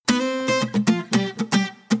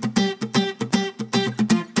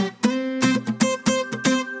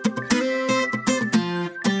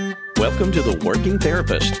Welcome to The Working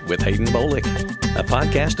Therapist with Haden Bolick, a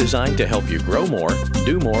podcast designed to help you grow more,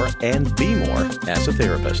 do more, and be more as a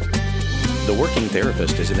therapist. The Working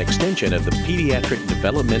Therapist is an extension of the Pediatric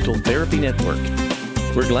Developmental Therapy Network.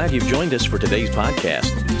 We're glad you've joined us for today's podcast.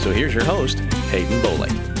 So here's your host, Haden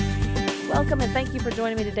Bolick. Welcome and thank you for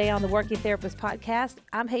joining me today on the Working Therapist Podcast.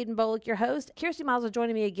 I'm Haden Bolick, your host. Kjirsti Miles is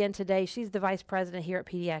joining me again today. She's the Vice President here at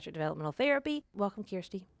Pediatric Developmental Therapy. Welcome,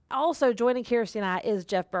 Kjirsti. Also joining Kjirsti and I is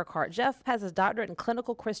Jeff Burkhardt. Jeff has his doctorate in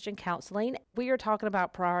clinical Christian counseling. We are talking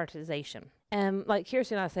about prioritization. And like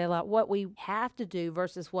Kjirsti and I say a lot, what we have to do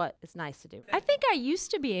versus what is nice to do. I think I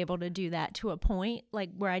used to be able to do that to a point, like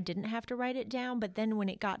where I didn't have to write it down. But then when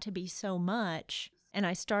it got to be so much and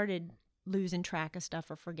I started losing track of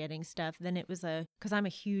stuff or forgetting stuff, then it was because I'm a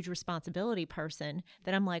huge responsibility person,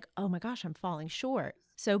 that I'm like, oh my gosh, I'm falling short.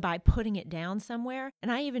 So by putting it down somewhere,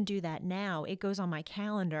 and I even do that now, it goes on my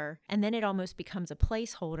calendar and then it almost becomes a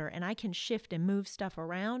placeholder and I can shift and move stuff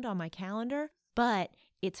around on my calendar, but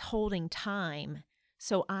it's holding time.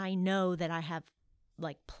 So I know that I have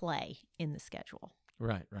like play in the schedule.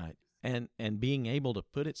 Right. And being able to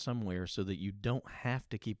put it somewhere so that you don't have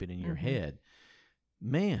to keep it in your head,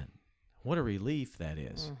 man, what a relief that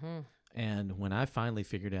is. Mm-hmm. And when I finally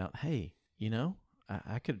figured out, hey,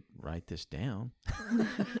 I could write this down.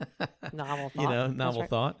 Novel thought. Novel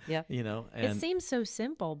thought. Yeah. And it seems so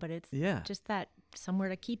simple, but it's just that somewhere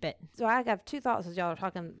to keep it. So I have two thoughts as y'all are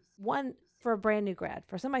talking. One, for a brand new grad,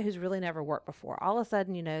 for somebody who's really never worked before, all of a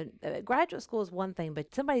sudden, graduate school is one thing,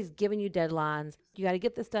 but somebody's giving you deadlines. You got to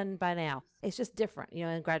get this done by now. It's just different,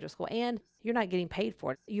 in graduate school. And you're not getting paid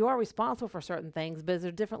for it. You are responsible for certain things, but there's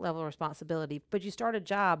a different level of responsibility. But you start a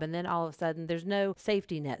job and then all of a sudden there's no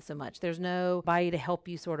safety net so much. There's nobody to help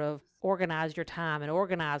you sort of organize your time and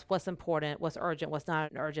organize what's important, what's urgent, what's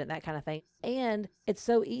not urgent, that kind of thing. And it's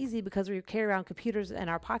so easy because we carry around computers in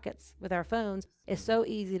our pockets with our phones. It's so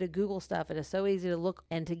easy to Google stuff. It is so easy to look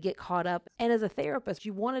and to get caught up. And as a therapist,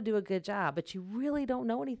 you want to do a good job, but you really don't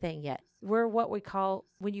know anything yet. We're what we call,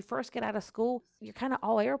 when you first get out of school, you're kind of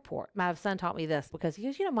all airport. My son taught me this because he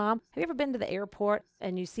goes, Mom, have you ever been to the airport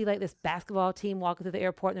and you see like this basketball team walking through the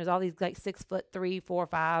airport and there's all these like 6'3", 4,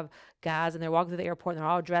 5 guys and they're walking through the airport and they're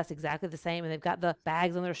all dressed exactly the same and they've got the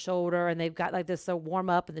bags on their shoulder and they've got like this warm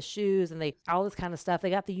up and the shoes and all this kind of stuff.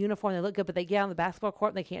 They got the uniform, they look good, but they get on the basketball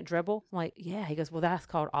court and they can't dribble. I'm like, yeah. He goes, well, that's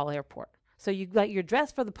called all airport. So you're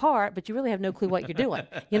dressed for the part, but you really have no clue what you're doing,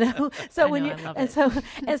 So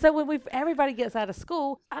when everybody gets out of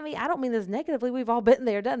school, I don't mean this negatively. We've all been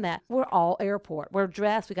there, done that. We're all airport. We're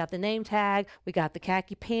dressed. We got the name tag. We got the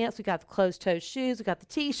khaki pants. We got the closed-toed shoes. We got the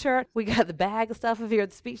T-shirt. We got the bag and stuff if you're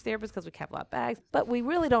the speech therapist because we have a lot of bags. But we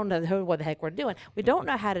really don't know what the heck we're doing. We don't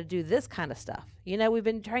know how to do this kind of stuff. We've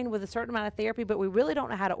been trained with a certain amount of therapy, but we really don't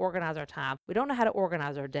know how to organize our time. We don't know how to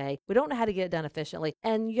organize our day. We don't know how to get it done efficiently.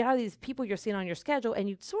 And you have these people you're seeing on your schedule and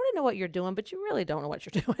you sort of know what you're doing, but you really don't know what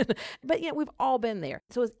you're doing. But we've all been there.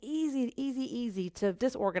 So it's easy to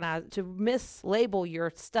disorganize, to mislabel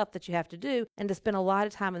your stuff that you have to do and to spend a lot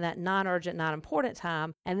of time in that non-urgent, non-important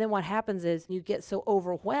time. And then what happens is you get so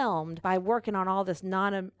overwhelmed by working on all this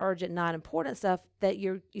non-urgent, non-important stuff that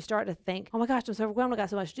you start to think, oh my gosh, I'm so overwhelmed. I got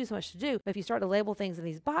so much to do. But if you start to label things in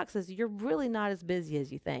these boxes, you're really not as busy as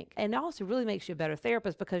you think. And it also really makes you a better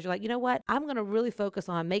therapist because you're like, you know what? I'm going to really focus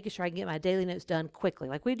on making sure I can get my daily notes done quickly.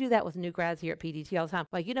 Like we do that with new grads here at PDT all the time.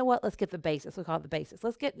 Like, you know what? Let's get the basics. We call it the basics.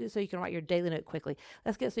 Let's get so you can write your daily note quickly.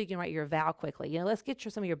 Let's get so you can write your eval quickly. Let's get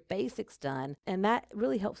some of your basics done. And that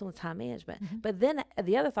really helps them with time management. Mm-hmm. But then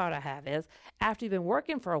the other thought I have is after you've been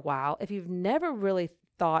working for a while, if you've never really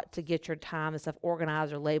thought to get your time and stuff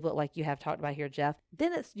organized or label it like you have talked about here, Jeff,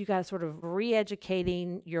 then you got to sort of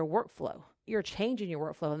re-educating your workflow. You're changing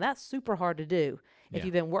your workflow, and that's super hard to do if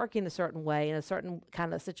you've been working a certain way in a certain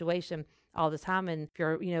kind of situation all the time, and if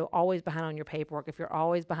you're always behind on your paperwork, if you're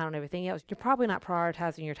always behind on everything else, you're probably not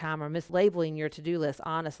prioritizing your time or mislabeling your to-do list,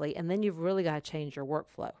 honestly, and then you've really got to change your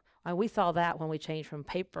workflow. And we saw that when we changed from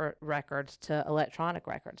paper records to electronic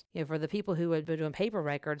records. For the people who had been doing paper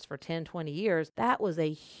records for 10, 20 years, that was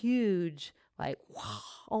a huge, wow,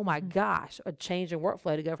 oh my gosh, a change in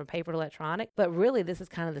workflow to go from paper to electronic. But really, this is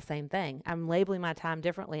kind of the same thing. I'm labeling my time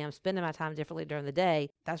differently. I'm spending my time differently during the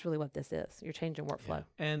day. That's really what this is. You're changing workflow.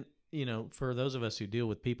 Yeah. And, for those of us who deal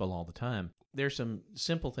with people all the time, there's some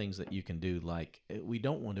simple things that you can do, like we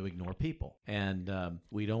don't want to ignore people and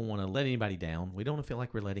we don't want to let anybody down. We don't want to feel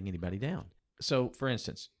like we're letting anybody down. So, for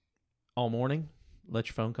instance, all morning, let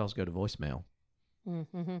your phone calls go to voicemail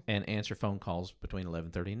and answer phone calls between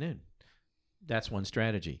 11:30 and noon. That's one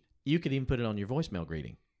strategy. You could even put it on your voicemail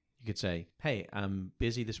greeting. You could say, hey, I'm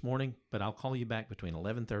busy this morning, but I'll call you back between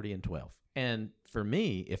 11:30 and 12. And for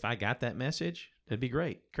me, if I got that message, that'd be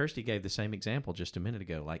great. Kjirsti gave the same example just a minute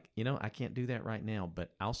ago. Like, I can't do that right now,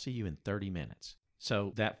 but I'll see you in 30 minutes.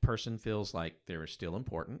 So that person feels like they're still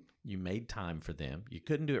important. You made time for them. You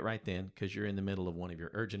couldn't do it right then because you're in the middle of one of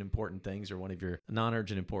your urgent important things or one of your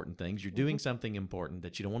non-urgent important things. You're doing something important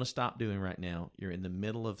that you don't want to stop doing right now. You're in the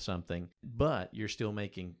middle of something, but you're still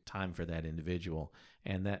making time for that individual.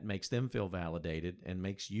 And that makes them feel validated and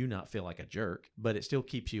makes you not feel like a jerk, but it still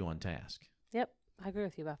keeps you on task. Yep. I agree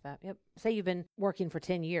with you about that. Yep. Say you've been working for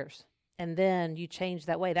 10 years. And then you change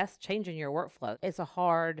that way. That's changing your workflow.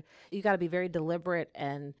 You got to be very deliberate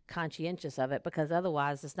and conscientious of it because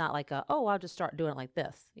otherwise it's not like I'll just start doing it like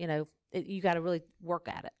this. You got to really work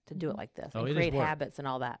at it to do it like this and create habits and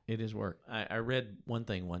all that. It is work. I read one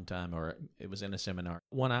thing one time, or it was in a seminar.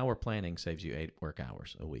 1 hour planning saves you 8 work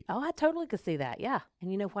hours a week. Oh, I totally could see that. Yeah.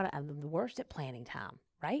 And you know what? I'm the worst at planning time,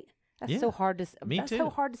 right? That's so hard to so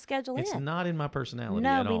hard to schedule It's not in my personality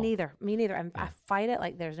at all. No, me neither. I fight it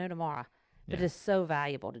like there's no tomorrow. But it's so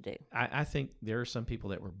valuable to do. I think there are some people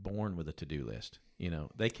that were born with a to-do list.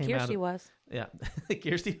 They came Kjirsti was. Yeah,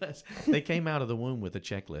 Kjirsti was. They came out of the womb with a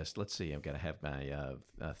checklist. Let's see, I've got to have my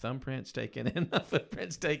thumbprints taken and my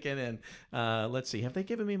footprints taken. And let's see, have they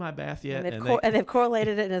given me my bath yet? And they've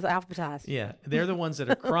correlated it and it's alphabetized. Yeah, they're the ones that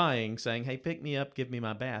are crying, saying, hey, pick me up, give me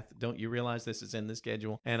my bath. Don't you realize this is in the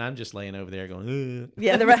schedule? And I'm just laying over there going, ugh.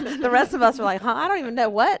 Yeah, the rest of us were like, I don't even know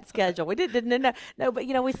what schedule. We didn't know. No, but,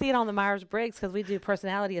 we see it on the Myers-Briggs because we do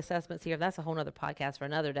personality assessments here. That's a whole other podcast for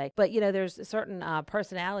another day. But, there's certain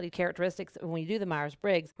personality characteristics when you do the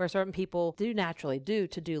Myers-Briggs where certain people do naturally do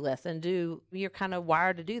to-do lists and you're kind of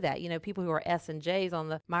wired to do that. People who are S and J's on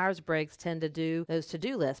the Myers-Briggs tend to do those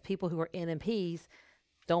to-do lists. People who are N and P's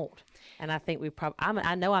don't. And I think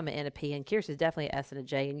I know I'm an N and P, and Kjirsti's definitely an S and a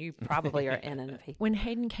J, and you probably are an N and a P. When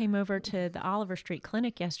Haden came over to the Oliver Street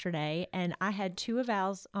Clinic yesterday, and I had 2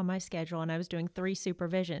 evals on my schedule, and I was doing 3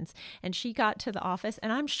 supervisions, and she got to the office,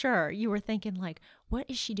 and I'm sure you were thinking, like, what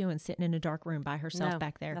is she doing sitting in a dark room by herself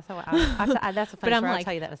back there? That's that's a funny story. I'll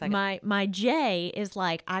tell you that in a second. My J is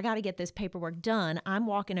like, I got to get this paperwork done. I'm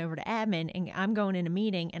walking over to admin and I'm going in a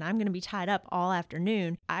meeting and I'm going to be tied up all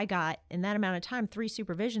afternoon. I got, in that amount of time, 3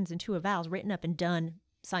 supervisions and 2 evals written up and done,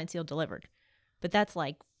 signed, sealed, delivered. But that's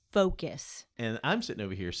like focus. And I'm sitting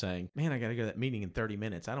over here saying, man, I got to go to that meeting in 30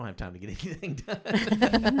 minutes. I don't have time to get anything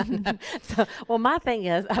done. Well, my thing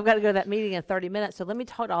is, I've got to go to that meeting in 30 minutes. So let me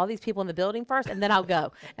talk to all these people in the building first, and then I'll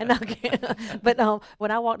go. But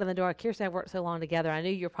when I walked in the door, Kjirsti and I worked so long together, I knew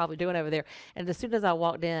you were probably doing over there. And as soon as I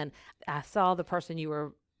walked in, I saw the person you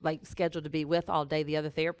were scheduled to be with all day, the other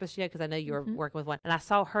therapist, because I know you were working with one. And I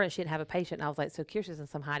saw her and she didn't have a patient. And I was like, so Kjirsti's in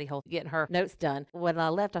some hidey hole getting her notes done. When I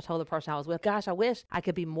left, I told the person I was with, gosh, I wish I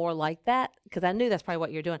could be more like that, because I knew that's probably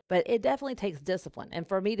what you're doing. But it definitely takes discipline. And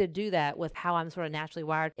for me to do that with how I'm sort of naturally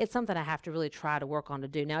wired, it's something I have to really try to work on to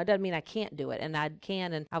do. Now, it doesn't mean I can't do it. And I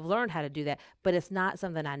can, and I've learned how to do that. But it's not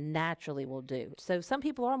something I naturally will do. So some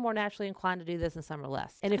people are more naturally inclined to do this and some are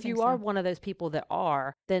less. And if you are one of those people that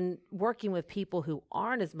are, then working with people who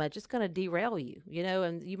aren't as much, it's going to derail you,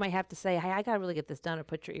 and you might have to say, hey, I got to really get this done, or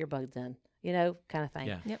put your earbuds in, kind of thing.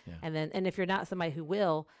 Yeah. Yep. Yeah. And if you're not somebody who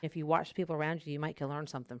will, if you watch the people around you, you might can learn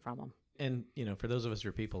something from them. And, for those of us who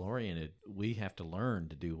are people oriented, we have to learn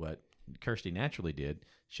to do what Kjirsti naturally did,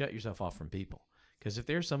 shut yourself off from people. Because if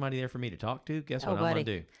there's somebody there for me to talk to, guess what I'm going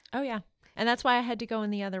to do? Oh, yeah. And that's why I had to go in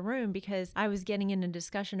the other room, because I was getting in a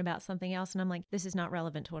discussion about something else. And I'm like, this is not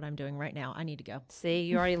relevant to what I'm doing right now. I need to go. See,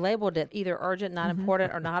 you already labeled it either urgent, not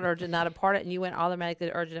important, or not urgent, not important. And you went automatically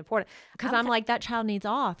to urgent, important. Because I'm like, that child needs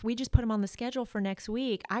off. We just put him on the schedule for next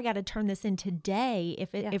week. I got to turn this in today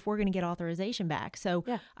if we're going to get authorization back. So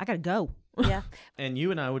I got to go. Yeah. And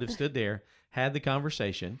you and I would have stood there, had the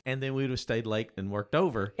conversation, and then we would have stayed late and worked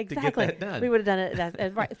over to get that done. We would have done it,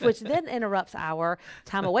 that's right, which then interrupts our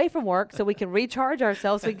time away from work so we can recharge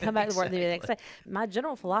ourselves so we can come back to work the next day. My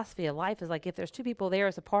general philosophy of life is like, if there's 2 people there,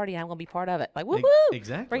 it's a party, I'm going to be part of it. Like, woo-hoo!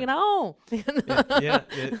 Exactly. Bring it on!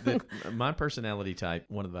 My personality type,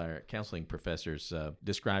 one of our counseling professors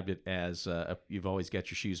described it as you've always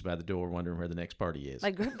got your shoes by the door wondering where the next party is.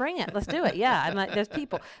 Like, bring it. Let's do it. Yeah. I'm like, there's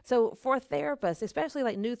people. So for therapists, especially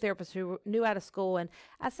like new therapists who are new out of school, and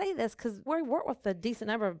I say this because we work with a decent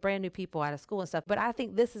number of brand new people out of school and stuff, but I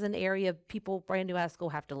think this is an area people brand new out of school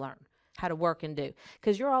have to learn how to work and do,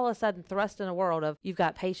 because you're all of a sudden thrust in a world of, you've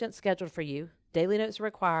got patients scheduled for you, daily notes are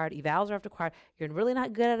required, evals are required. You're really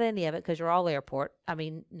not good at any of it because you're all airport. I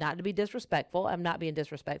mean, not to be disrespectful. I'm not being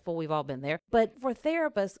disrespectful. We've all been there. But for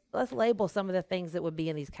therapists, let's label some of the things that would be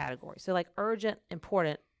in these categories. So like urgent,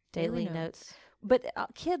 important, daily notes. But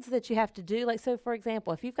kids that you have to do, like, so for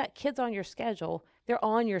example, if you've got kids on your schedule, they're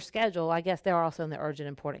on your schedule. I guess they're also in the urgent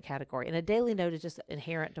important category. And a daily note is just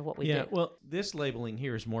inherent to what we do. Yeah, well, this labeling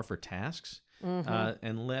here is more for tasks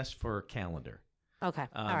and less for calendar. Okay.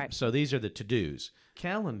 All right. So these are the to-dos.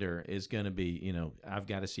 Calendar is going to be, I've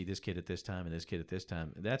got to see this kid at this time and this kid at this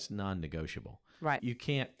time. That's non-negotiable. Right. You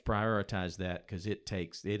can't prioritize that because it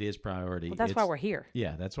is priority. Well, that's why we're here.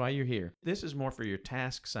 Yeah, that's why you're here. This is more for your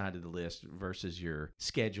task side of the list versus your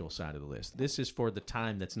schedule side of the list. This is for the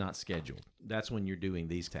time that's not scheduled. That's when you're doing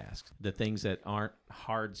these tasks. The things that aren't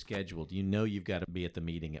hard scheduled. You've got to be at the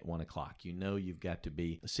meeting at 1 o'clock. You've got to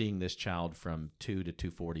be seeing this child from 2 to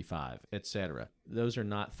 2:45, etc. Those are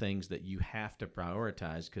not things that you have to prioritize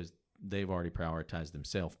because they've already prioritized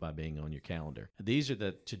themselves by being on your calendar. These are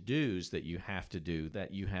the to-dos that you have to do,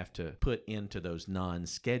 that you have to put into those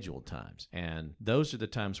non-scheduled times. And those are the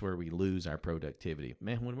times where we lose our productivity.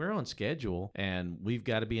 Man, when we're on schedule and we've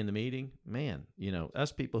got to be in the meeting, man,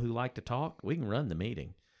 us people who like to talk, we can run the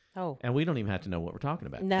meeting. Oh. And we don't even have to know what we're talking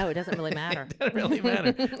about. No, it doesn't really matter. It doesn't really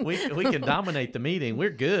matter. We can dominate the meeting. We're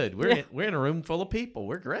good. We're in a room full of people.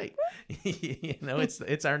 We're great.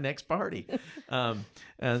 It's our next party.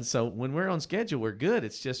 And so when we're on schedule, we're good.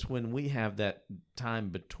 It's just when we have that time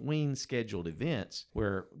between scheduled events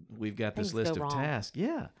where we've got this list of tasks.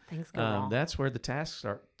 Yeah. Things go wrong. That's where the tasks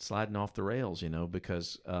start sliding off the rails,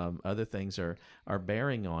 because other things are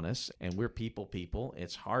bearing on us, and we're people.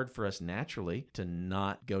 It's hard for us naturally to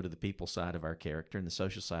not go to the people side of our character and the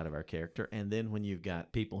social side of our character. And then when you've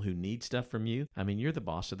got people who need stuff from you, you're the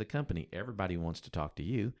boss of the company. Everybody wants to talk to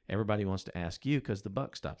you. Everybody wants to ask you because the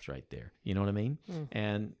buck stops right there. You know what I mean?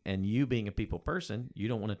 Mm. And you being a people person, you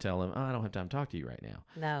don't want to tell them, I don't have time to talk to you right now.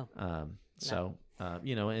 No. So,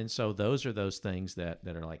 and so those are those things that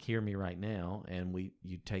are like, hear me right now. And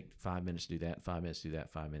you take 5 minutes to do that, 5 minutes to do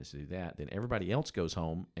that, 5 minutes to do that. Then everybody else goes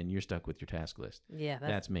home and you're stuck with your task list. Yeah.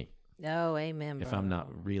 That's me. Oh, amen. If I'm not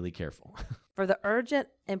really careful. For the urgent,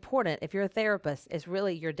 important, if you're a therapist, it's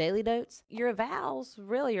really your daily notes. Your evals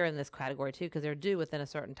really are in this category too because they're due within a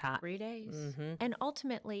certain time. 3 days. Mm-hmm. And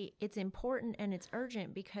ultimately, it's important and it's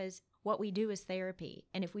urgent because what we do is therapy.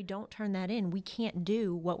 And if we don't turn that in, we can't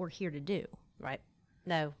do what we're here to do. Right.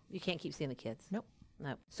 No, you can't keep seeing the kids. Nope.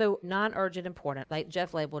 No. So non-urgent, important, like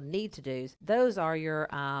Jeff labeled need to do's. Those are your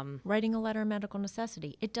writing a letter of medical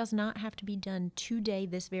necessity. It does not have to be done today,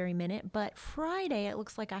 this very minute, but Friday it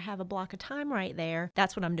looks like I have a block of time right there.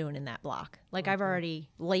 That's what I'm doing in that block. Like I've already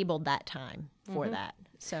labeled that time for that.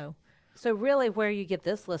 So really where you get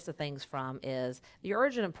this list of things from is your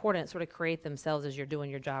urgent important sort of create themselves as you're doing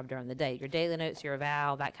your job during the day. Your daily notes, your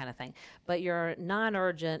eval, that kind of thing. But your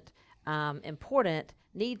non-urgent important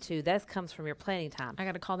need to, that comes from your planning time. I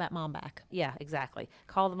got to call that mom back. Yeah, exactly.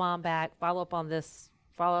 Call the mom back, follow up on this,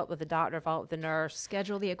 follow up with the doctor, follow up with the nurse.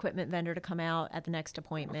 Schedule the equipment vendor to come out at the next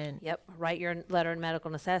appointment. Yep. Write your letter of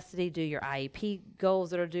medical necessity, do your IEP goals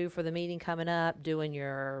that are due for the meeting coming up, doing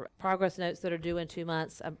your progress notes that are due in 2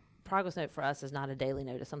 months. Progress note for us is not a daily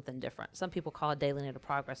note, it's something different. Some people call a daily note a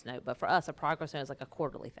progress note, but for us, a progress note is like a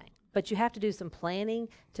quarterly thing. But you have to do some planning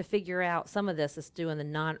to figure out some of this is doing the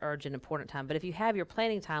non-urgent important time. But if you have your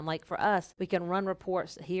planning time, like for us, we can run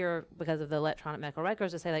reports here because of the electronic medical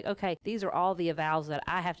records to say like, okay, these are all the evals that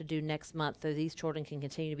I have to do next month so these children can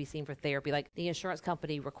continue to be seen for therapy. Like the insurance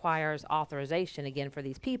company requires authorization again for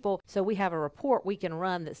these people. So we have a report we can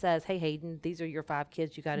run that says, hey, Haden, these are your 5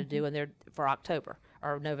 kids you got to do, and they're for October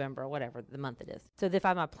or November or whatever the month it is. So if I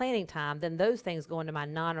have my planning time, then those things go into my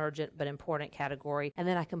non-urgent but important category. And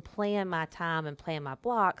then I can plan my time and plan my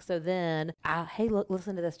block. So then, hey, look,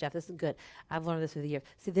 listen to this, Jeff. This is good. I've learned this through the year.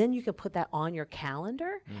 So then you can put that on your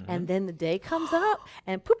calendar and then the day comes up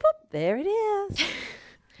and poop, there it is.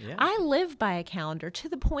 Yeah. I live by a calendar to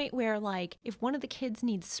the point where, like, if one of the kids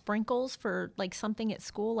needs sprinkles for, like, something at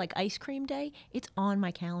school, like ice cream day, it's on my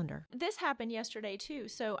calendar. This happened yesterday, too.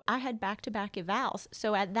 So I had back-to-back evals.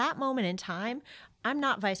 So at that moment in time, I'm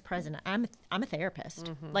not vice president. I'm a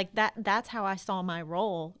therapist. Like, that's how I saw my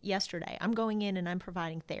role yesterday. I'm going in and I'm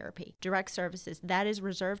providing therapy. Direct services, that is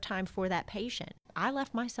reserved time for that patient. I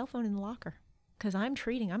left my cell phone in the locker. Because I'm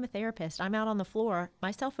a therapist. I'm out on the floor. My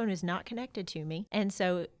cell phone is not connected to me. And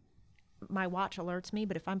so my watch alerts me,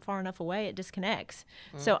 but if I'm far enough away, it disconnects.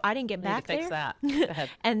 So I didn't get back there. Fix that. Go ahead.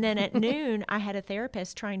 And then at noon, I had a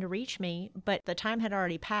therapist trying to reach me, but the time had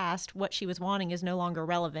already passed. What she was wanting is no longer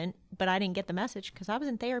relevant, but I didn't get the message because I was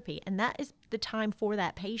in therapy. And that is the time for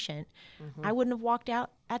that patient. I wouldn't have walked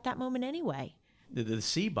out at that moment anyway. The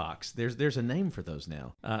C box. There's a name for those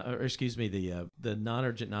now. Or excuse me, the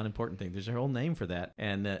non-urgent, non-important thing. There's a whole name for that,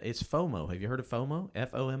 and it's FOMO. Have you heard of FOMO?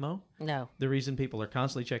 FOMO? No. The reason people are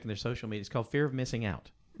constantly checking their social media is called fear of missing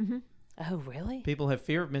out. Mm-hmm. Oh, really? People have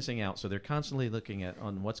fear of missing out, so they're constantly looking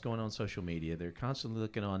on what's going on social media. They're constantly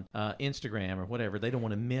looking on Instagram or whatever. They don't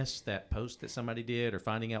want to miss that post that somebody did or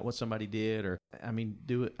finding out what somebody did. Or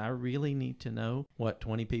I really need to know what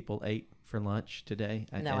 20 people ate for lunch today?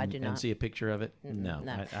 No, I do not. And see a picture of it? No.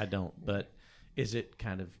 I don't. But is it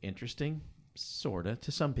kind of interesting? Sort of,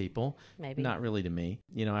 to some people. Maybe. Not really to me.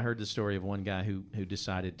 I heard the story of one guy who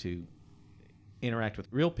decided to interact with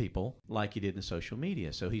real people like he did in social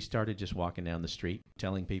media. So he started just walking down the street,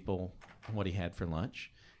 telling people what he had for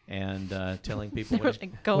lunch, and telling people what his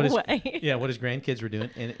grandkids were doing.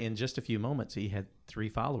 And in just a few moments, he had 3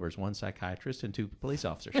 followers: 1 psychiatrist and 2 police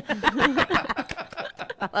officers.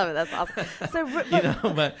 I love it. That's awesome. So,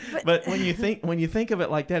 but when you think of it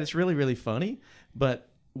like that, it's really, really funny. But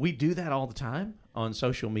we do that all the time on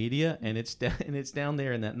social media, and it's down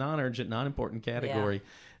there in that non-urgent, non-important category. Yeah.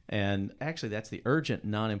 And actually, that's the urgent,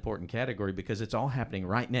 non-important category because it's all happening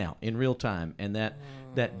right now in real time. And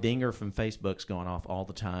that dinger from Facebook's going off all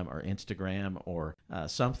the time, or Instagram, or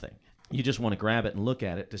something. You just want to grab it and look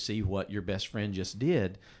at it to see what your best friend just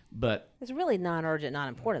did. But it's really non-urgent,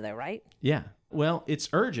 non-important, though, right? Yeah. Well, it's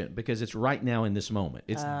urgent because it's right now in this moment.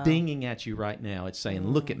 It's dinging at you right now. It's saying,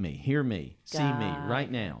 look at me, hear me, see me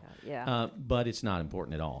right now. Yeah. But it's not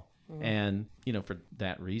important at all. And, for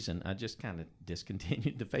that reason, I just kind of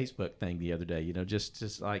discontinued the Facebook thing the other day,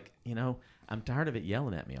 just like, I'm tired of it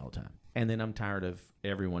yelling at me all the time. And then I'm tired of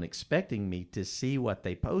everyone expecting me to see what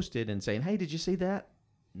they posted and saying, hey, did you see that?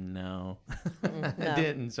 No, I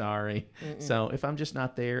didn't. Sorry. So if I'm just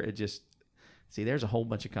not there, there's a whole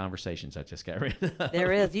bunch of conversations I just got rid of.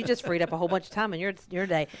 There is. You just freed up a whole bunch of time in your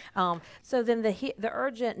day. So then the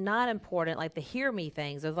urgent, not important, like the hear me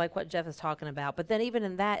things, is like what Jeff is talking about. But then even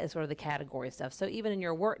in that is sort of the category stuff. So even in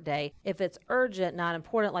your work day, if it's urgent, not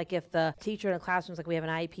important, like if the teacher in the classroom's like, we have an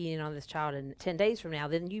IEP on this child in 10 days from now,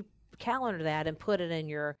 then you calendar that and put it in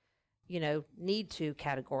your need to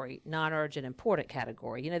category, non-urgent, important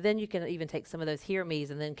category. Then you can even take some of those hear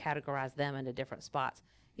me's and then categorize them into different spots.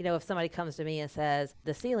 If somebody comes to me and says,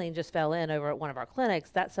 the ceiling just fell in over at one of our clinics,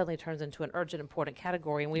 that suddenly turns into an urgent, important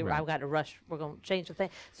category, and I've got to rush. We're going to change the thing.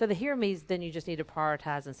 So the hear me's, then you just need to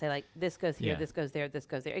prioritize and say, like, this goes here, this goes there, this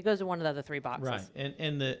goes there. It goes in one of the other 3 boxes. Right.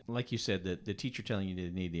 And like you said, the teacher telling you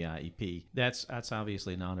to need the IEP, that's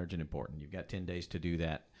obviously non-urgent important. You've got 10 days to do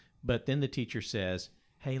that. But then the teacher says,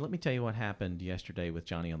 hey, let me tell you what happened yesterday with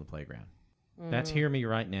Johnny on the playground. That's hear me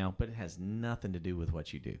right now, but it has nothing to do with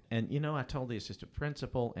what you do. And, I told the assistant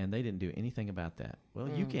principal, and they didn't do anything about that. Well,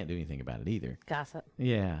 you can't do anything about it either. Gossip.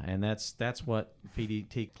 Yeah, and that's what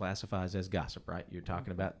PDT classifies as gossip, right? You're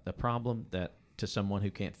talking about the problem to someone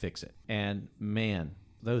who can't fix it. And, man,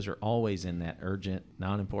 those are always in that urgent,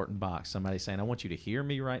 non-important box. Somebody saying, I want you to hear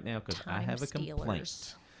me right now because I have a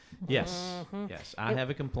complaint. Yes, yes. I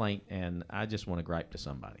have a complaint, and I just want to gripe to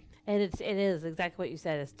somebody. And it is exactly what you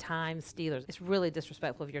said, is time stealers. It's really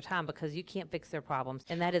disrespectful of your time because you can't fix their problems.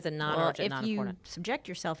 And that is a non-urgent, non-important. If you subject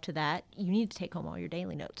yourself to that, you need to take home all your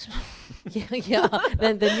daily notes. Yeah.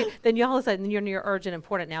 Then you all of a sudden, your urgent,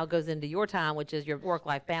 important now goes into your time, which is your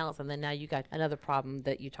work-life balance. And then now you got another problem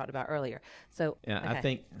that you talked about earlier. So yeah,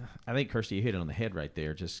 okay. I think, Kjirsti, you hit it on the head right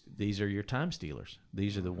there. Just these are your time stealers.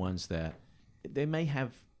 These are the ones that they may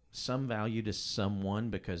have some value to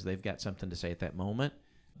someone because they've got something to say at that moment,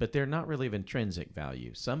 but they're not really of intrinsic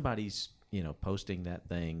value. Somebody's, posting that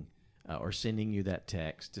thing or sending you that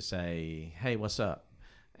text to say, hey, what's up?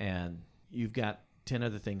 And you've got 10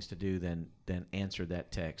 other things to do than answer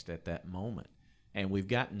that text at that moment. And we've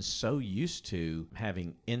gotten so used to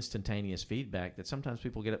having instantaneous feedback that sometimes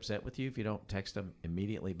people get upset with you if you don't text them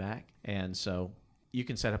immediately back. And so you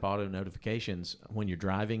can set up auto notifications when you're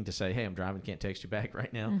driving to say, hey, I'm driving, can't text you back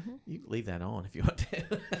right now. Mm-hmm. You can leave that on if you want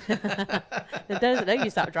to. It doesn't know you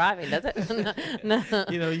stop driving, does it? No.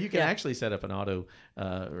 You can actually set up an auto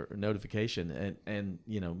notification, and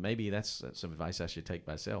maybe that's some advice I should take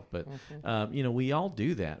myself. But, we all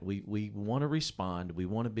do that. We want to respond. We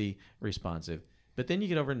want to be responsive. But then you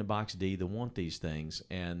get over into box D, the want these things.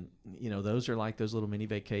 And, those are like those little mini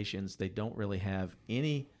vacations. They don't really have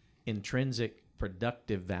any intrinsic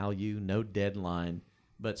productive value, no deadline,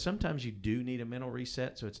 but sometimes you do need a mental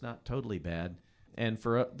reset, so it's not totally bad. And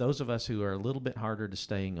for those of us who are a little bit harder to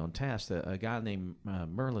staying on task, a guy named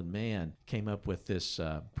Merlin Mann came up with this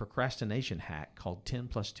procrastination hack called 10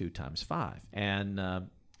 plus 2 times 5. And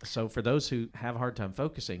so for those who have a hard time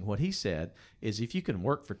focusing, what he said is if you can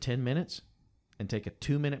work for 10 minutes and take a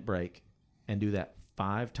 2-minute break and do that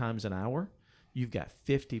 5 times an hour, you've got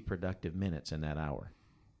 50 productive minutes in that hour.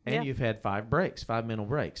 And you've had 5 mental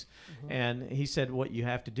breaks. And he said what you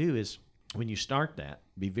have to do is when you start that,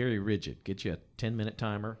 be very rigid. Get you a 10-minute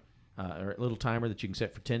timer or a little timer that you can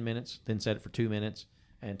set for 10 minutes, then set it for 2 minutes,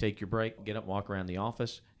 and take your break, get up, walk around the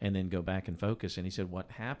office, and then go back and focus. And he said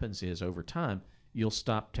what happens is over time, you'll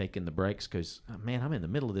stop taking the breaks because, man, I'm in the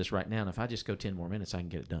middle of this right now, and if I just go 10 more minutes, I can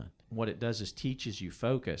get it done. What it does is teaches you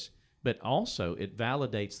focus, but also it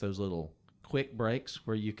validates those little quick breaks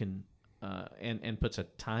where you can and puts a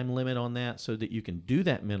time limit on that so that you can do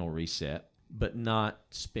that mental reset, but not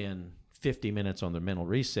spend 50 minutes on the mental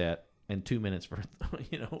reset and 2 minutes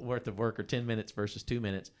worth of work, or 10 minutes versus 2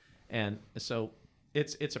 minutes. And so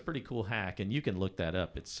it's a pretty cool hack, and you can look that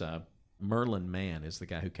up. It's Merlin Mann is the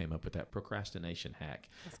guy who came up with that procrastination hack.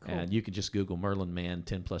 That's cool. And you can just Google Merlin Mann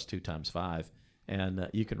 10 plus 2 times 5, and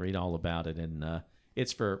you can read all about it. And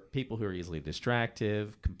it's for people who are easily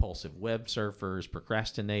distractive, compulsive web surfers,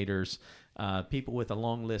 procrastinators, people with a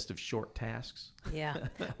long list of short tasks. Yeah.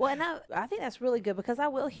 Well, and I think that's really good, because I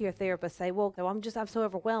will hear therapists say, well, I'm so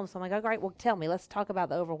overwhelmed. So I'm like, all right, well, tell me, let's talk about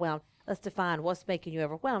the overwhelmed. Let's define what's making you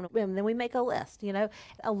overwhelmed. And then we make a list,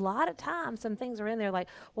 A lot of times some things are in there like,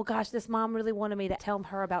 well, gosh, this mom really wanted me to tell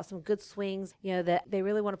her about some good swings, that they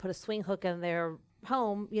really want to put a swing hook in their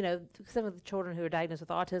home. Some of the children who are diagnosed with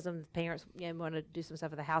autism, the parents want to do some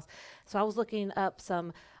stuff at the house. So I was looking up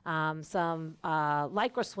some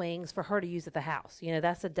Lycra swings for her to use at the house.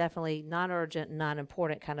 That's a definitely non-urgent,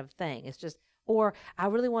 non-important kind of thing. It's just, or I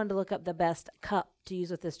really wanted to look up the best cup to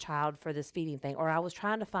use with this child for this feeding thing. Or I was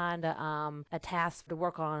trying to find a task to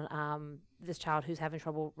work on this child who's having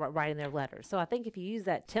trouble writing their letters. So I think if you use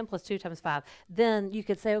that 10 plus 2 times 5, then you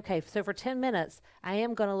could say, okay, so for 10 minutes, I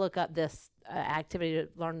am going to look up this activity to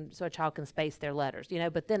learn so a child can space their letters,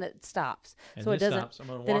 but then it stops. And so it doesn't. Stops. I'm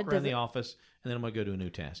going to walk around the office, and then I'm going to go to a new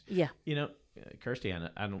task. Yeah. Kjirsti,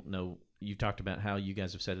 I don't know. You talked about how you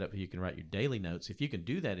guys have set it up where you can write your daily notes. If you can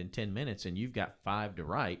do that in 10 minutes and you've got 5 to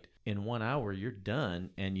write, in 1 hour you're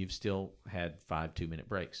done, and you've still had 5 2-minute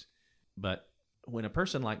breaks. But when a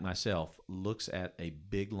person like myself looks at a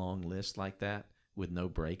big, long list like that with no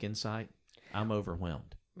break in sight, I'm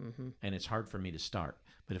overwhelmed. Mm-hmm. And it's hard for me to start.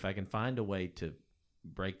 But if I can find a way to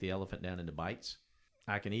break the elephant down into bites,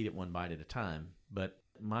 I can eat it one bite at a time. But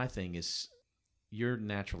my thing is, you're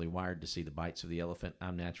naturally wired to see the bites of the elephant.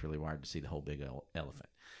 I'm naturally wired to see the whole big elephant.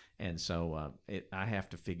 And so I have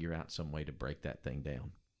to figure out some way to break that thing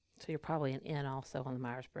down. So you're probably an N also on the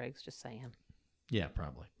Myers-Briggs, just saying. Yeah,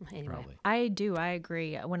 probably. Anyway. Probably. I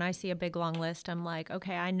agree. When I see a big long list, I'm like,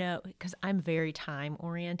 okay, I know, because I'm very time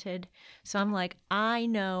oriented. So I'm like, I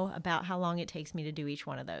know about how long it takes me to do each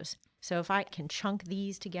one of those. So if I can chunk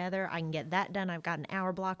these together, I can get that done. I've got an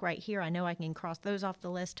hour block right here. I know I can cross those off the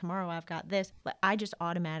list. Tomorrow I've got this. But I just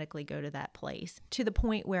automatically go to that place, to the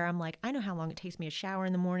point where I'm like, I know how long it takes me to shower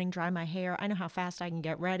in the morning, dry my hair. I know how fast I can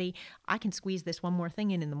get ready. I can squeeze this one more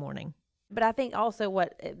thing in the morning. But I think also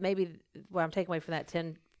what I'm taking away from that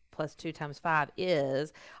 10 plus 2 times 5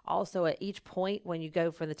 is also at each point when you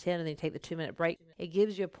go for the 10 and then you take the 2-minute break, it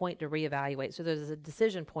gives you a point to reevaluate. So there's a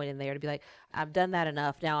decision point in there to be like, I've done that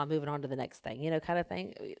enough. Now I'm moving on to the next thing, kind of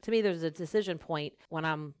thing. To me, there's a decision point when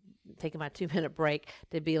I'm taking my 2-minute break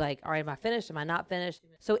to be like, all right, am I finished? Am I not finished?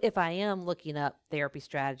 So if I am looking up therapy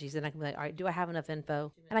strategies, then I can be like, all right, do I have enough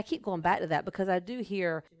info? And I keep going back to that because I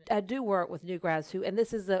do work with new grads and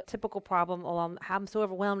this is a typical problem along how I'm so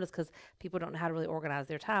overwhelmed is because people don't know how to really organize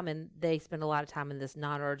their time, and they spend a lot of time in this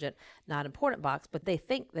non-urgent, not important box, but they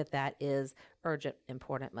think that is urgent,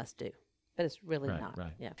 important, must do. But it's really not.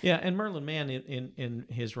 Right. Yeah. Yeah. And Merlin Mann, in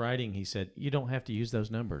his writing, he said, you don't have to use those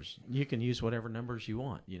numbers. You can use whatever numbers you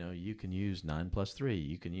want. You can use 9 plus 3.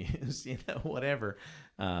 You can use, whatever.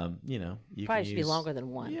 You probably should be longer than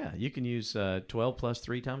 1. Yeah. You can use 12 plus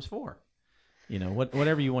 3 times 4.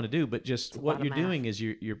 Whatever you want to do. But just what you're doing is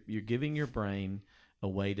you're giving your brain a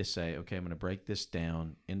way to say, okay, I'm going to break this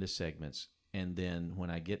down into segments. And then when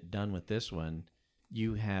I get done with this one,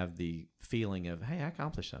 you have the feeling of, hey, I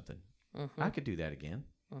accomplished something. Mm-hmm. I could do that again.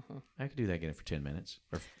 Mm-hmm. I could do that again for 10 minutes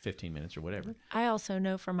or 15 minutes or whatever. I also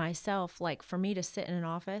know for myself, like for me to sit in an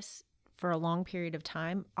office for a long period of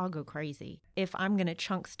time, I'll go crazy. If I'm going to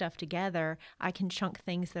chunk stuff together, I can chunk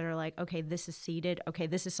things that are like, okay, this is seated. Okay,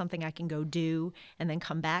 this is something I can go do and then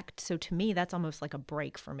come back. So to me, that's almost like a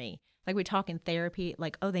break for me. Like we talk in therapy,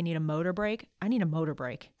 like, oh, they need a motor break. I need a motor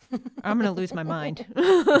break. I'm going to lose my mind.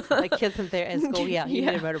 Like kids in school, you need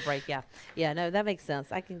a motor break, yeah. Yeah, no, that makes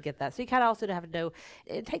sense. I can get that. So you kind of also have to know,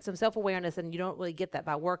 it takes some self-awareness, and you don't really get that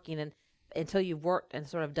by working. And until you've worked and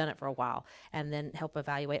sort of done it for a while, and then help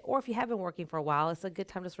evaluate. Or if you have been working for a while, it's a good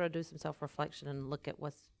time to sort of do some self-reflection and look at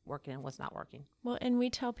what's working and what's not working. Well, and we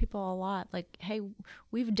tell people a lot, like, hey,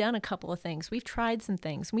 we've done a couple of things. We've tried some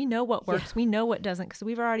things. We know what works. We know what doesn't, because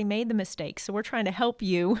we've already made the mistakes. So we're trying to help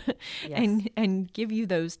you and give you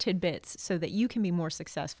those tidbits so that you can be more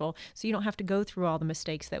successful, so you don't have to go through all the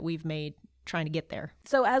mistakes that we've made trying to get there.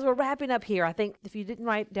 So as we're wrapping up here, I think if you didn't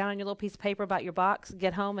write down on your little piece of paper about your box,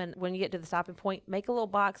 get home and when you get to the stopping point, make a little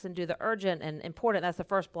box and do the urgent and important. That's the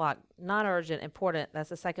first block. Non-urgent, important. That's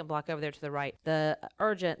the second block over there to the right. The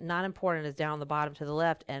urgent, not important is down on the bottom to the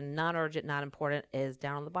left, and non-urgent, not important is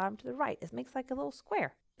down on the bottom to the right. It makes like a little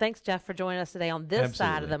square. Thanks, Jeff, for joining us today on this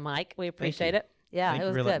side of the mic. We appreciate it. Yeah, it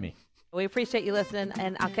was good. We appreciate you listening,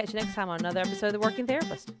 and I'll catch you next time on another episode of The Working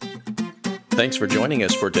Therapist. Thanks for joining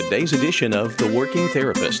us for today's edition of The Working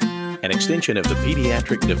Therapist, an extension of the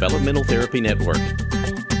Pediatric Developmental Therapy Network.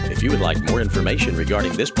 If you would like more information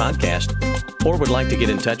regarding this podcast or would like to get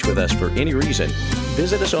in touch with us for any reason,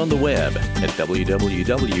 visit us on the web at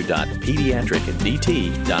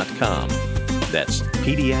www.pediatricdt.com. That's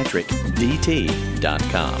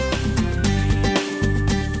pediatricdt.com.